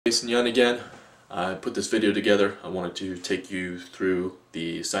Jason Young again. I put this video together. I wanted to take you through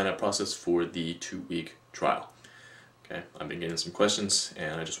the sign-up process for the 2-week trial. Okay, I've been getting some questions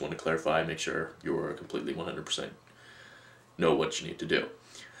and I just want to clarify, make sure you're completely 100% know what you need to do.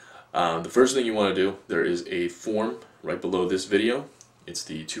 The first thing you want to do, there is a form right below this video. It's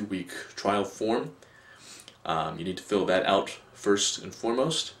the 2-week trial form. You need to fill that out first and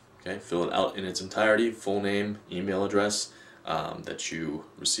foremost. Okay, fill it out in its entirety, full name, email address, that you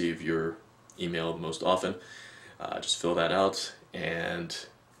receive your email most often. Just fill that out and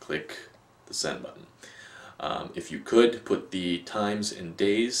click the send button. If you could, put the times and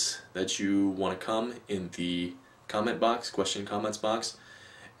days that you want to come in the comment box, question comments box,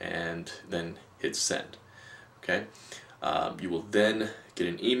 and then hit send. Okay. You will then get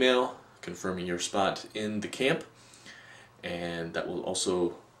an email confirming your spot in the camp, and that will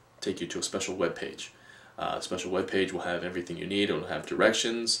also take you to a special web page. A special web page will have everything you need. It'll have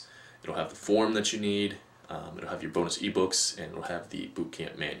directions, it'll have the form that you need, it'll have your bonus ebooks, and it'll have the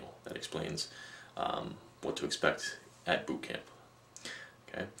bootcamp manual that explains what to expect at bootcamp.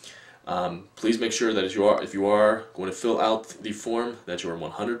 Okay. Please make sure that if you are going to fill out the form, that you are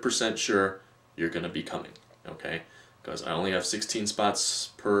 100% sure you're going to be coming. Okay, because I only have 16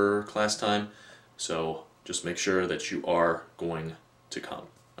 spots per class time, so just make sure that you are going to come.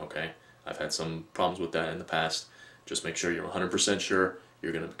 Okay, I've had some problems with that in the past. Just make sure you're 100% sure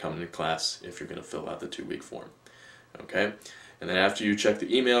you're going to come into class if you're going to fill out the 2-week form. Okay, and then after you check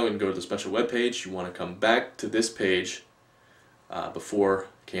the email and go to the special web page, you want to come back to this page before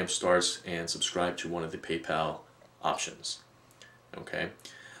camp starts and subscribe to one of the PayPal options. Okay,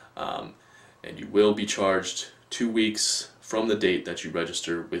 and you will be charged 2 weeks from the date that you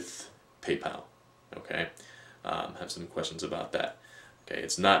register with PayPal. Okay, have some questions about that. Okay,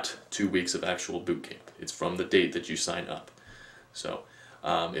 it's not 2 weeks of actual boot camp. It's from the date that you sign up. So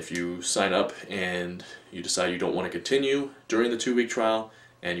if you sign up and you decide you don't want to continue during the 2-week trial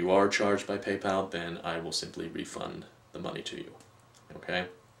and you are charged by PayPal, then I will simply refund the money to you. Okay,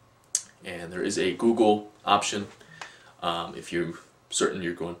 and there is a Google option. If you're certain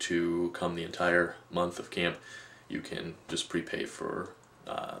you're going to come the entire month of camp, you can just prepay for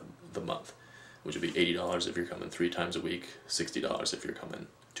the month, which would be $80 if you're coming 3 times a week, $60 if you're coming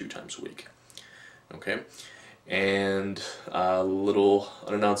 2 times a week. Okay, and little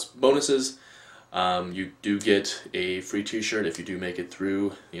unannounced bonuses. You do get a free t-shirt if you do make it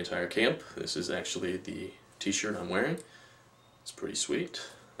through the entire camp. This is actually the t-shirt I'm wearing. It's pretty sweet,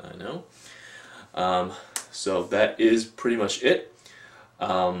 I know. So that is pretty much it.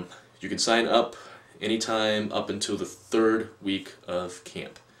 You can sign up anytime up until the 3rd week of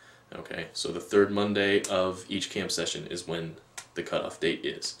camp. Okay, so the 3rd Monday of each camp session is when the cutoff date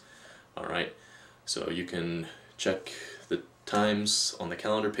is. Alright, so you can check the times on the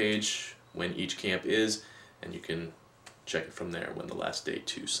calendar page when each camp is, and you can check it from there when the last day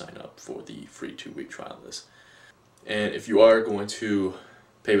to sign up for the free 2-week trial is. And if you are going to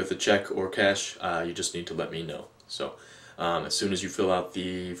pay with a check or cash, you just need to let me know. So as soon as you fill out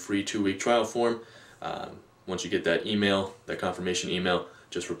the free 2-week trial form, once you get that email, that confirmation email,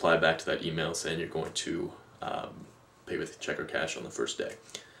 just reply back to that email saying you're going to pay with check or cash on the first day.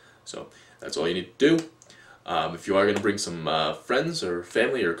 So that's all you need to do. If you are going to bring some friends or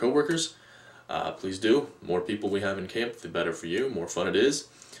family or coworkers, please do. The more people we have in camp, the better for you, more fun it is.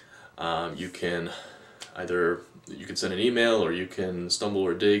 You can send an email, or you can stumble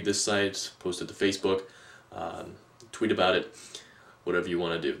or dig this site, post it to Facebook, tweet about it, whatever you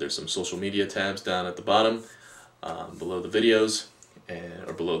want to do. There's some social media tabs down at the bottom below the videos,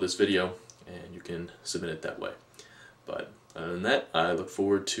 or below this video, and you can submit it that way. But other than that, I look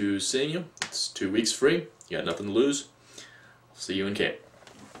forward to seeing you. It's 2 weeks free. You got nothing to lose. See you in camp.